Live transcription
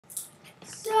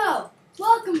So,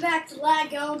 welcome back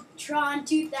to Tron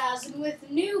 2000 with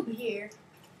Noob here.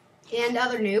 And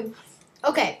other noob.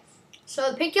 Okay, so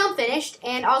the pig kill finished,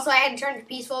 and also I had to turn it to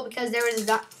peaceful because there was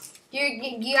a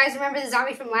you guys remember the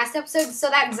zombie from last episode? So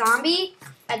that zombie,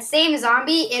 that same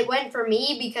zombie, it went for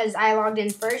me because I logged in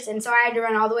first, and so I had to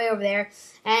run all the way over there,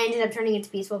 and I ended up turning it to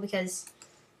peaceful because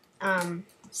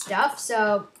stuff.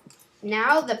 So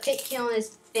now the pig kill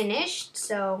is finished,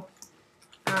 so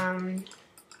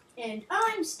And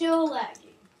I'm still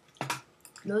lagging.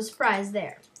 no surprise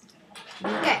there.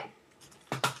 Okay.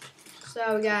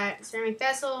 So we got ceramic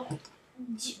vessel,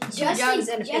 jugs,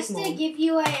 and a just to give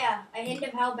you a hint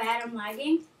of how bad I'm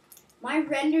lagging, my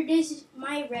render distance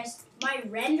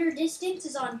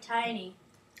is on tiny.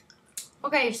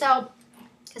 Okay, so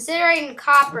considering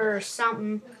copper or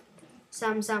something.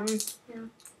 Yeah.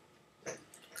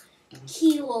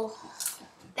 Kilo.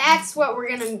 That's what we're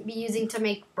gonna be using to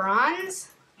make bronze.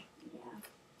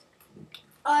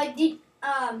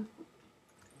 Yeah.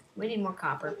 We need more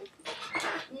copper.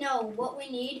 No, what we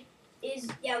need is,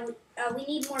 we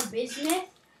need more bismuth.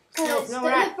 No,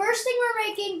 The first thing we're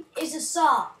making is a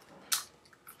saw.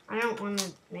 I don't want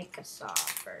to make a saw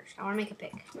first. I want to make a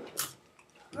pick.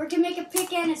 We're gonna make a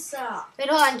pick and a saw. Wait,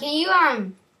 hold on. Can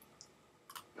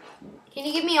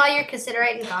you give me all your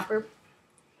cassiterite and copper?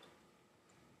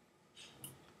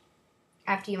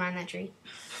 After you mine that tree.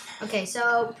 Okay,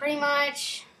 so pretty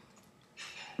much.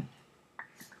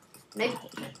 Maybe.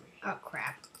 Oh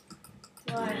crap.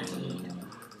 What?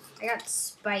 I got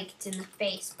spiked in the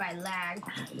face by lag.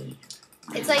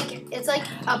 It's like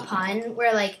a pun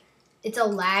where like it's a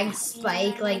lag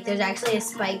spike. Like there's actually a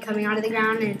spike coming out of the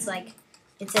ground and it's like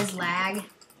it says lag.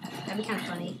 That'd be kind of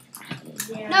funny.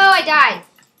 Yeah. No, I died.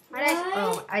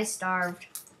 Oh, I starved.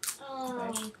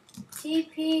 Oh,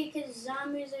 TP, because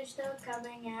zombies are still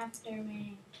coming after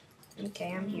me.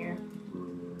 Okay, I'm here.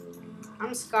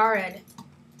 I'm scarred.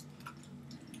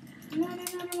 No.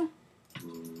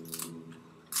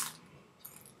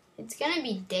 It's gonna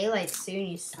be daylight soon,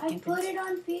 you stupid. I put it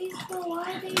on peaceful.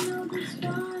 Why they know this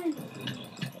gun?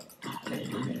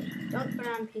 Don't put it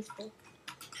on peaceful.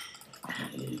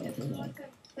 Like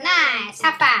Nice!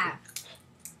 High five!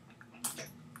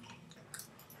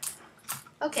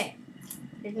 Okay.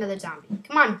 There's another zombie.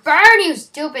 Come on, burn, you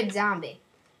stupid zombie!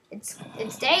 It's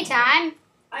daytime.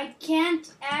 I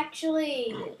can't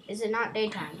actually. Is it not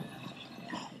daytime?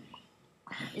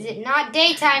 Is it not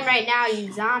daytime right now,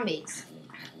 you zombies?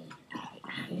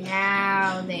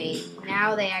 Now they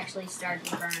actually start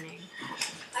burning.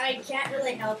 I can't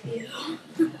really help you.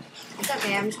 It's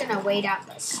okay, I'm just gonna wait out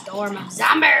the storm of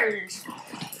zombies.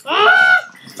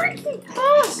 Ah! Freaking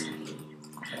close!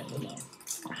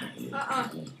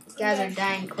 These guys are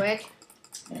dying quick.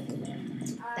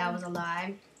 That was a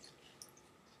lie.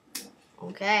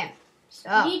 Okay,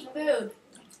 so. We need food.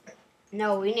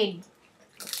 No, we need.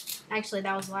 Actually,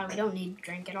 that was a lie. We don't need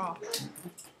drink at all.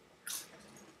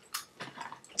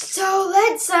 So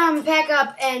let's pack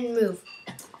up and move.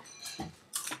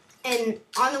 And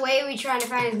on the way, we try to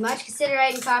find as much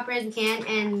cassiterite and copper as we can,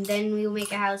 and then we will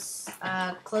make a house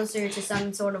closer to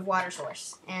some sort of water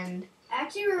source. And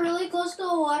Actually, we're really close to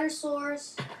a water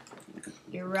source.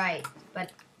 you're right,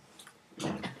 but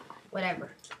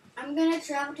whatever. I'm gonna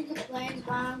travel to the plains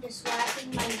while I'm just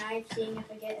swiping my knife, seeing if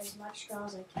I get as much skull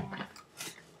as I can.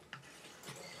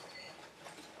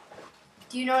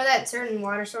 Do you know where that certain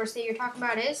water source that you're talking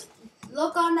about is?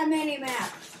 Look on the mini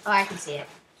map. Oh, I can see it.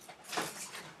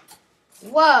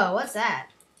 Whoa, what's that?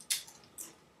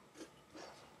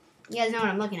 You guys know what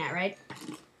I'm looking at, right?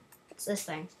 It's this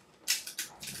thing.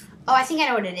 Oh, I think I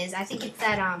know what it is. I think it's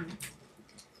that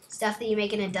stuff that you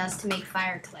make in a dust to make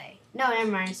fire clay. No,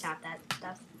 never mind. It's not that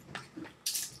stuff.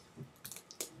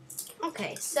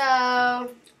 Okay, so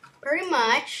pretty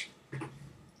much.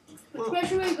 Where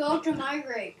should we go to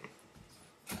migrate?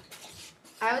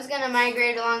 I was gonna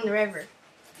migrate along the river.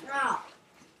 No,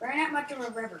 we're not much of a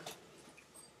river.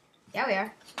 Yeah, we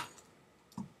are.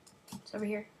 It's over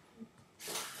here.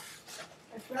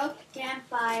 I broke the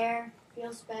campfire.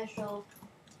 Feels special.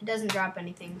 It doesn't drop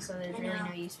anything, so there's I really know.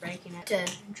 no use breaking it to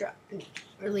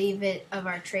relieve it of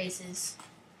our traces.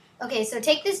 Okay, so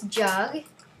take this jug,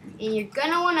 and you're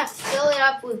gonna want to fill it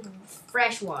up with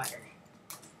fresh water.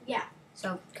 Yeah.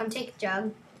 So come take a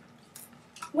jug.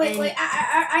 Wait.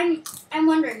 I'm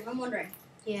wondering.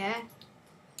 Yeah.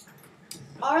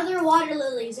 Are there water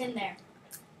lilies in there?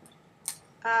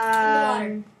 In the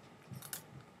water.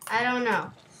 I don't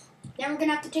know. Then we're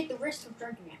gonna have to take the risk of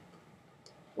drinking it.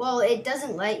 Well, it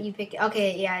doesn't let you pick it.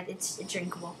 Okay, yeah, it's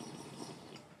drinkable.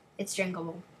 It's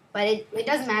drinkable. But it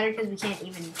doesn't matter because we can't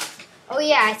even... Oh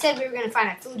yeah, I said we were gonna find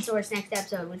a food source next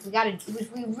episode, which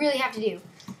we really have to do.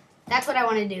 That's what I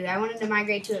want to do. I wanted to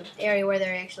migrate to an area where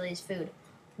there actually is food.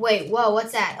 Wait, whoa,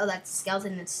 what's that? Oh, that's a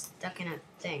skeleton that's stuck in a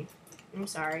thing. I'm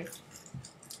sorry.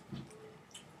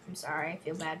 I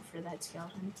feel bad for that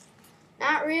skeleton.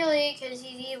 Not really, because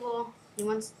he's evil. He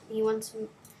wants to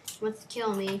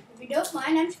kill me. If you don't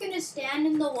mind, I'm just gonna stand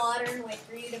in the water and wait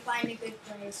for you to find a good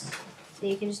place. So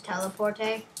you can just teleport,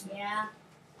 eh? Yeah.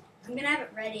 I'm gonna have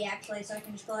it ready actually, so I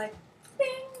can just go like,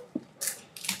 bing,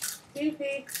 beep,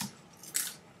 beep.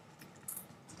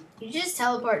 You just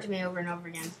teleport to me over and over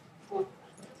again.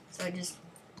 So it just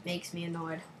makes me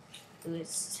annoyed. Ooh,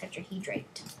 it's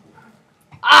tetrahydrate.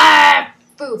 Ah!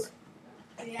 Boop.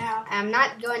 Yeah. I'm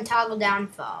not going toggle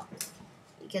downfall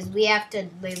because we have to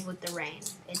live with the rain.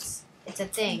 It's a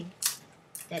thing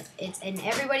that it's in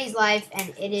everybody's life,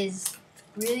 and it is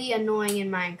really annoying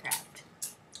in Minecraft.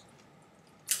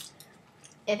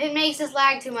 If it makes us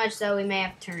lag too much, though, we may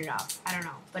have to turn it off. I don't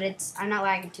know, but I'm not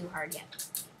lagging too hard yet.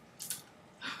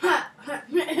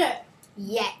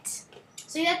 Yet.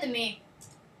 Say that to me.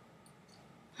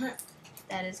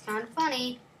 That is kind of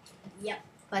funny. Yep.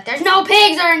 But there's no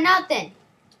pigs or nothing.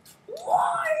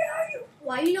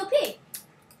 Why you no pig?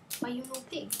 Why you no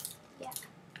pig? Yeah.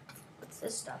 What's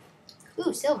this stuff?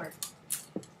 Ooh, silver.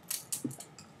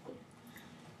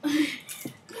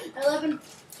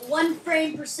 1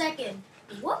 frame per second.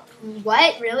 What?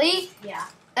 What? Really? Yeah.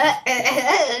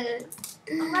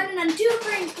 I'm running on 2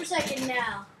 frames per second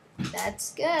now.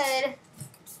 That's good.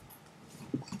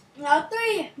 Now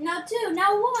 3, now 2,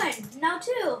 now 1, now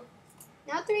 2.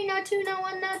 Now 3, now 2, now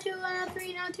 1, now 2, now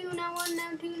 3, now 2, now 1,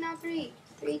 now 2, now 3.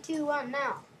 3, 2, 1,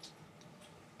 now.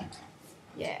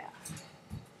 Yeah.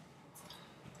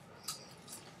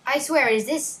 I swear, is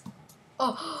this...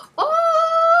 Oh,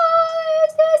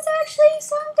 is this actually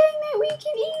something that we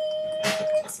can eat?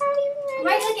 It's not even ready.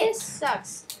 Right, look, This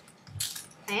sucks.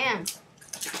 I am.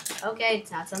 Okay,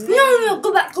 it's not something... No,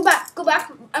 go back,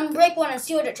 and break one and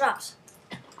see what it drops.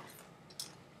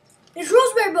 It's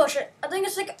rosemary bush. I think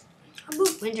it's like a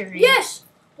wintergreen. Yes!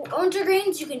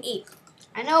 Wintergreens you can eat.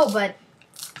 I know, but...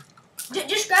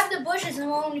 Just grab the bushes and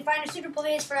when you find a suitable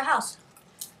place for a house.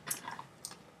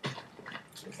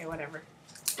 Okay, whatever.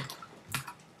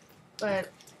 But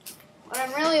what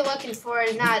I'm really looking for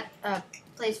is not a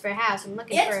place for a house. I'm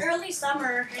looking for... It's early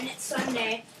summer and it's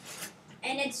Sunday.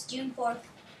 And it's June 4th.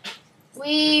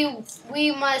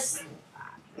 We must...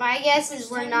 My guess is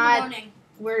we're not...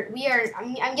 We are...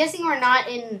 I'm guessing we're not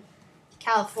in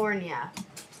California.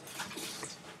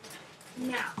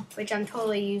 No. Which I'm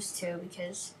totally used to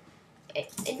because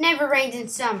it never rains in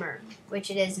summer, which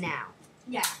it is now.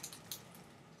 Yeah.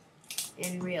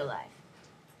 In real life.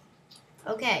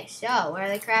 Okay, so where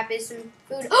the crap is some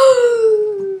food?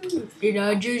 Did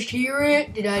I just hear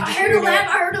it? I heard a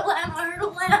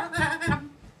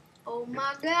lamb. Oh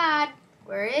my god.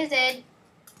 Where is it?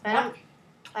 If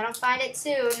I don't find it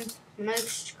soon, I'm gonna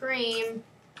scream.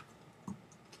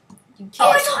 You can't.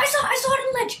 Oh, I saw it on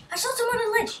the ledge. I saw someone on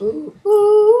the ledge. Ooh.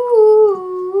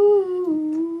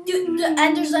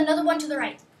 And there's another one to the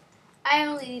right. I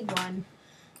only need one.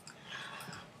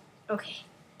 Okay.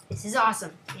 This is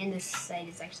awesome. And this site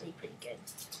is actually pretty good.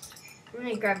 I'm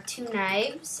going to grab 2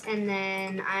 knives, and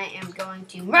then I am going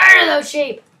to murder those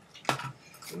sheep.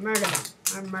 Murder them.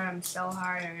 I'm murder them so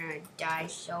hard, they're going to die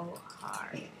so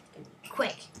hard. It's going to be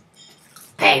quick.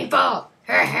 Painful.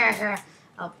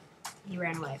 Oh, he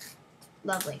ran away.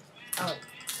 Lovely. Oh.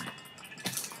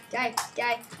 Die.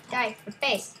 Your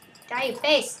face. Die, your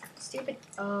face. Stupid.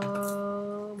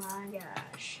 Oh my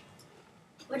gosh.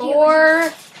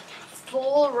 4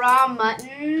 full raw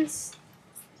muttons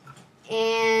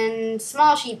and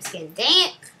small sheepskin. Dang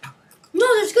it! No,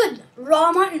 that's good.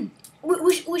 Raw mutton.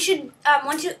 We should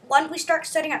once we start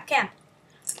setting up camp.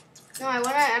 No, I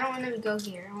don't want them to go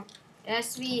here. It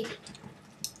has to be.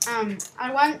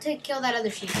 I want to kill that other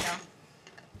sheep though.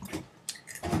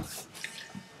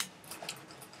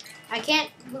 I can't.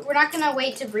 We're not gonna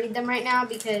wait to breed them right now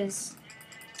because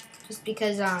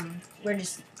we're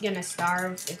just gonna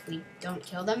starve if we don't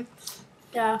kill them.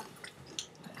 Yeah.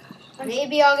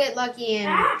 Maybe I'll get lucky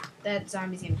and that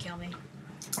zombie's gonna kill me.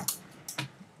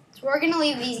 So we're gonna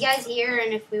leave these guys here,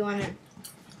 and if we want to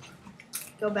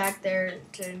go back there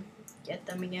to get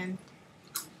them again,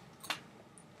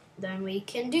 then we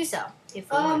can do so. If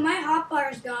we want. My hotbar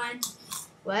is gone.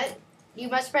 What? You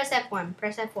must press F1.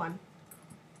 Press F1.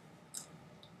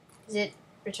 Is it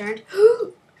returned?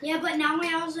 Yeah, but now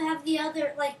we also have the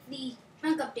other, like, the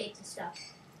chunk updates and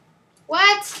stuff.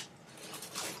 What?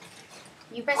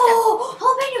 You pressed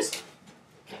jalapenos!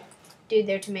 Dude,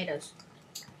 they're tomatoes.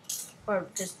 Or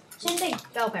just Same thing.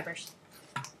 bell peppers.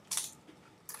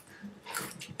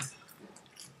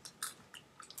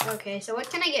 Okay, so what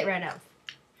can I get rid of?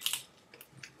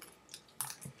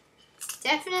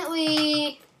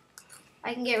 Definitely,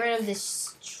 I can get rid of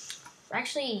this.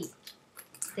 Actually,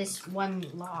 this one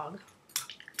log.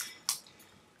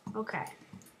 Okay.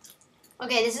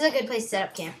 Okay, this is a good place to set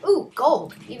up camp. Ooh,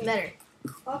 gold. Even better.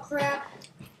 Oh crap.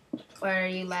 Or are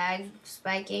you lag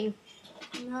spiking?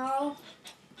 No.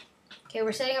 Okay,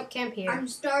 we're setting up camp here. I'm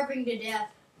starving to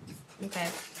death. Okay.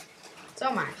 So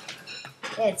am I.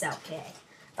 It's okay.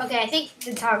 Okay, I think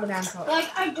the toggle down code. Like,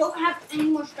 I don't have any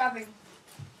more stuffing.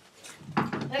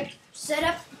 Like, set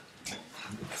up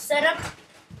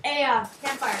a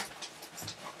campfire.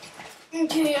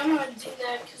 Okay, I'm gonna do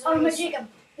that because Oh, but Jacob,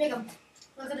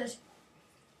 look at this.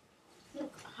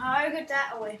 Look, how I get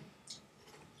that away?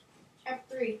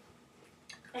 F3.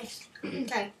 Thanks.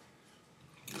 Okay.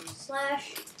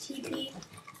 /TP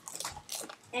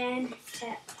and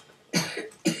tap.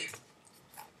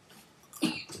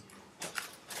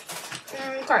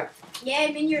 Okay. Yeah,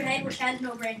 I'm in your head, which has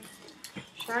no brain.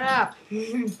 Shut up.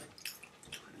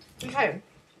 Okay.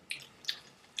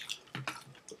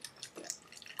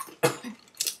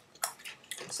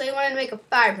 So you want to make a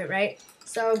fire pit, right?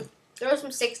 So throw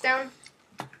some sticks down.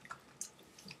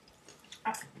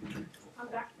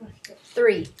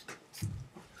 3.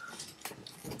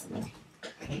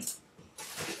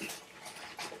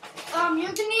 You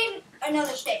can need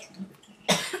another stick.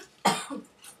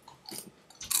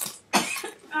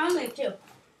 I'll make 2.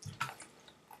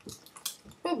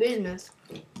 Good business.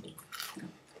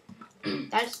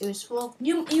 That's useful.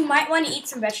 You might want to eat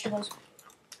some vegetables.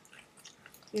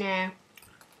 Nah.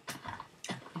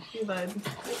 Good.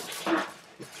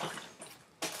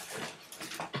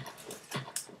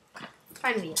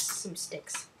 Find me some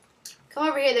sticks. Come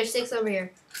over here. There's sticks over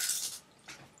here.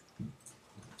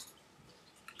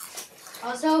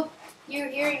 Also, you're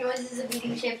hearing noises of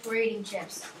eating chips. We're eating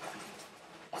chips.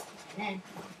 And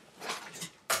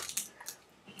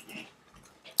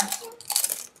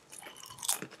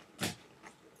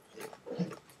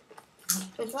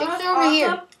there's sticks over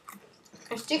here.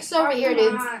 There's sticks over here,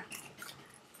 dude.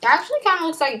 It actually kind of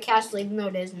looks like a castle, even though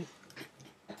it isn't.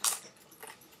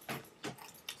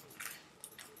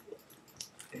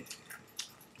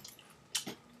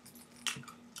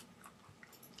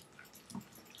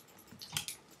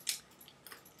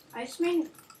 I just mean.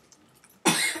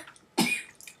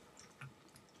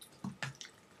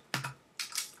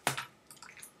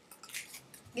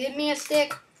 Give me a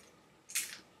stick.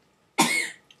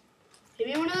 Give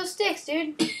me one of those sticks,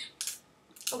 dude.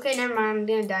 Okay, never mind. I'm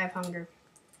gonna die of hunger.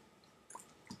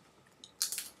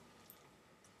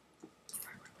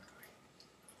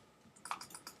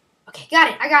 Okay, got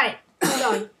it. I got it. I'm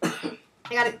going.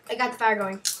 I got it. I got the fire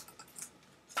going.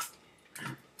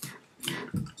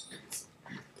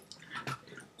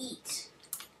 Eat.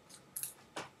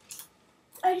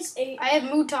 I just ate. I have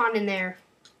mouton in there.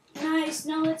 Nice.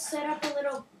 Now let's set up a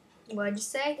little. What'd you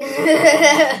say?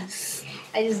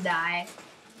 I just die.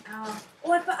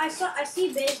 What? But I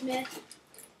see bismuth.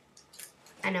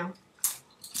 I know.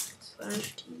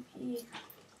 /TP.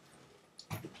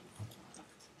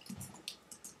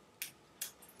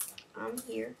 I'm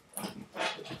here.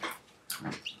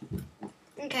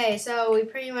 Okay, so we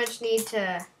pretty much need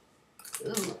to.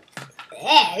 Ooh.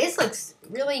 Yeah, this looks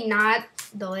really not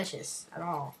delicious at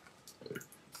all.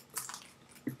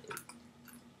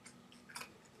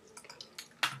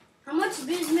 How much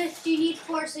bismuth do you need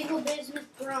for a single bismuth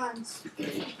bronze?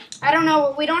 I don't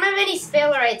know. We don't have any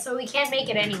sphalerite, so we can't make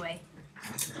it anyway.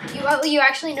 You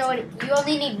actually know it. You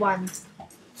only need 1.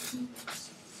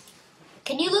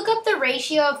 Can you look up the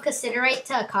ratio of cassiterite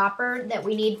to copper that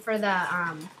we need for the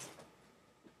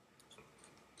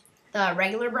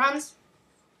regular bronze?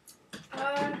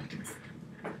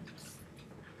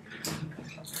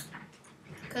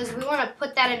 Because we want to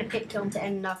put that in a pit kiln to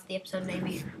end off the episode,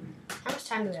 maybe. How much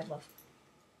time do we have left?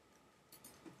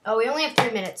 Oh, we only have 3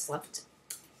 minutes left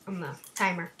on the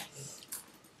timer.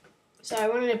 So I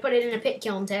wanted to put it in a pit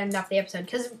kiln to end off the episode.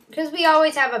 Because we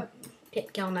always have a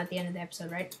pit kiln at the end of the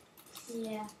episode, right?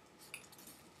 Yeah.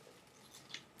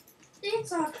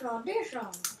 It's a tradition.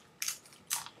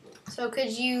 So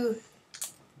could you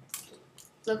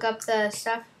look up the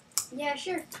stuff? Yeah,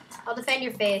 sure. I'll defend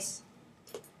your face.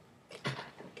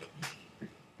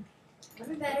 Have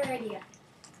a better idea.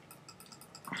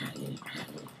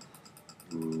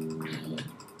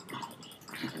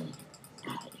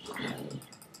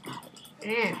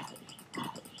 Yeah.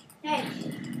 Hey,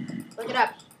 Look it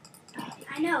up.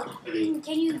 I know.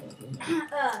 Can you,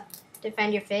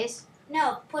 Defend your face.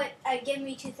 no, give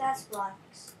me 2 fast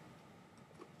blocks.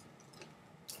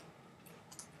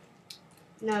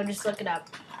 No, just look it up.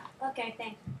 Okay,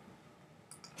 thanks.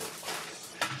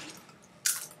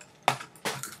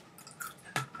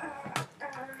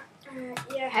 I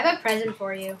Yeah. have a present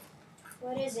for you.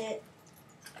 What is it?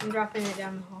 I'm dropping it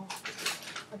down the hall.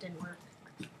 That didn't work.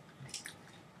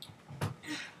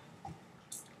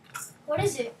 What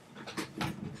is it?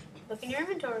 Look in your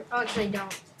inventory. Oh, actually,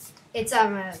 don't. It's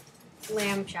a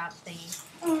lamb chop thingy.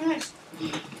 Oh, nice.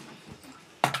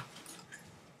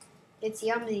 It's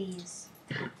yumsies.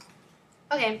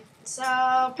 Okay,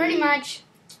 so pretty much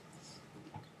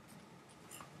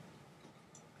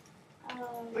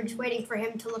we're just waiting for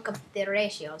him to look up the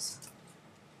ratios.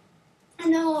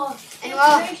 No. And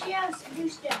while Ratios, do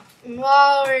stuff.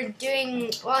 while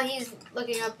he's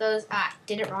looking up those,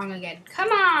 did it wrong again. Come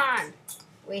on,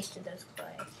 wasted those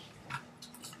clay.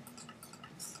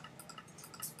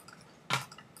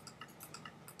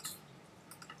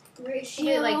 Do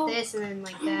Ratio. it like this and then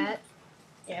like that.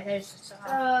 Yeah, there's a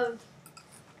saw.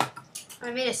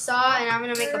 I made a saw and I'm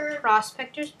gonna make a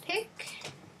prospector's pick.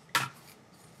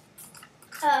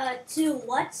 To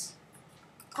what?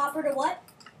 Copper to what?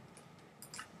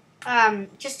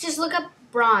 Just look up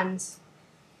bronze.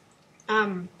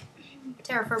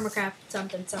 Terraformer craft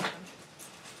something.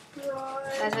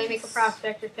 That's how you make a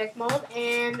prospector pick mold,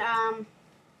 and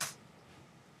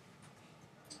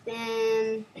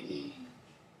then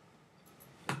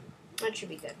that should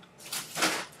be good.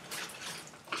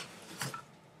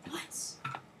 What?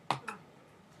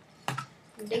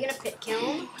 I'm digging a pit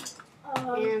kiln, Um,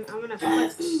 and I'm gonna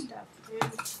put stuff in.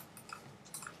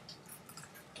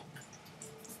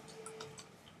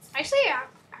 Actually, how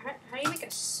do you make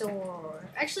a sword?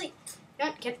 Actually, you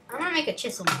know what, I'm gonna make a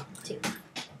chisel too.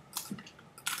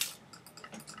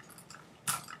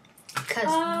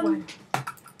 Cause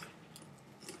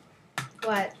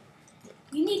what?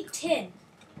 you need tin.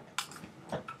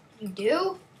 You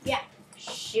do? Yeah.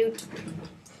 Shoot.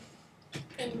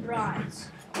 In bronze.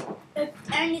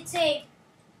 And it's a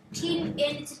tier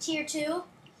 2.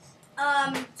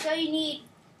 So you need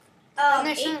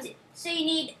so you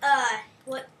need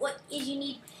what is you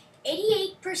need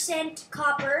 88%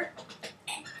 copper,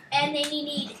 and then you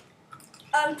need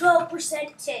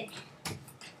 12% tin.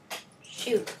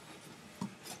 Shoot.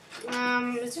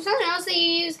 Is there something else that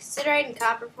you use considerite and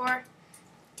copper for?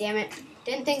 Damn it.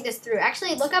 Didn't think this through.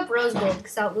 Actually, look up rose gold,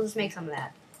 because we'll just make some of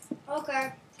that.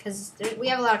 Okay. Because we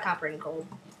have a lot of copper and gold.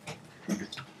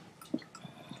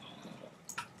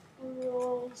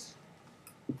 Rolls.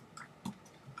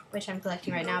 Which I'm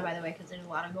collecting right now, by the way, because there's a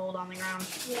lot of gold on the ground.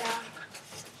 Yeah.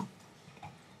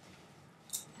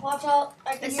 Watch out!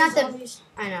 I can It's hear not the- zombies.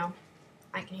 I know.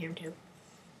 I can hear him too.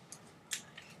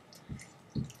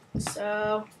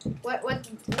 So, what?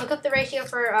 Look up the ratio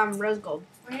for rose gold.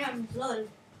 I am blood.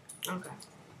 Okay.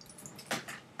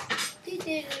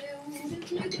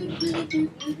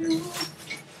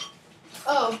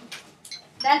 Oh,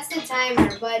 that's the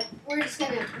timer, but we're just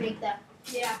gonna make that.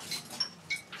 Yeah.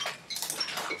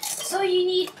 So you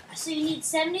need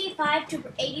 75 to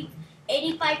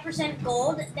 85%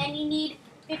 gold. Then you need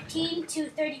 15 to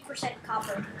 30%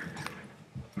 copper.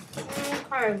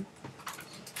 Okay.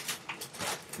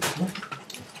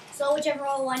 So whichever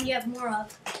one you have more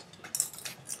of.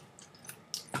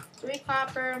 3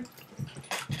 copper.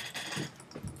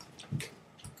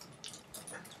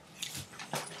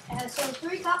 So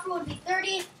 3 copper would be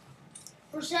 30%.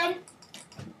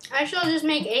 Actually, I'll just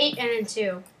make 8 and then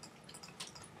 2.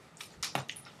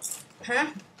 Huh?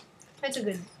 That's a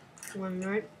good one,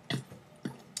 right?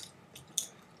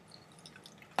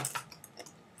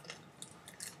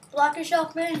 Block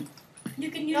yourself in.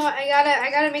 You can use. No, I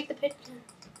gotta make the pit.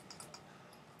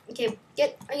 Okay,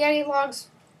 I gotta get logs.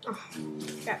 Oh,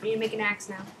 crap, I need to make an axe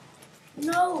now.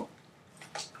 No.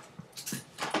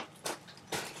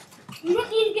 You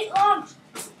don't need to get logs.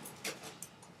 Do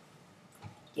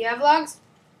you have logs?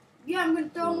 Yeah, I'm gonna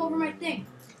throw them over my thing.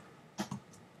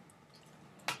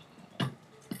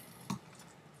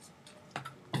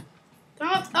 Throw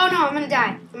 'em up. Oh no, I'm gonna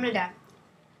die.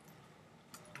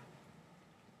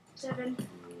 7.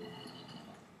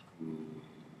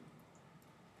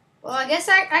 Well, I guess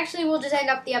actually we'll just end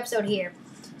up the episode here.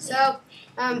 So,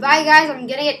 bye guys. I'm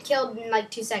gonna get killed in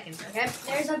like 2 seconds. Okay?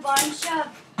 There's a bunch of.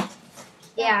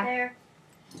 Yeah. There.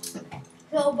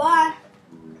 So bye.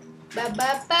 Ba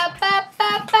ba ba ba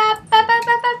ba ba ba ba ba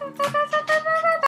ba ba ba ba ba ba.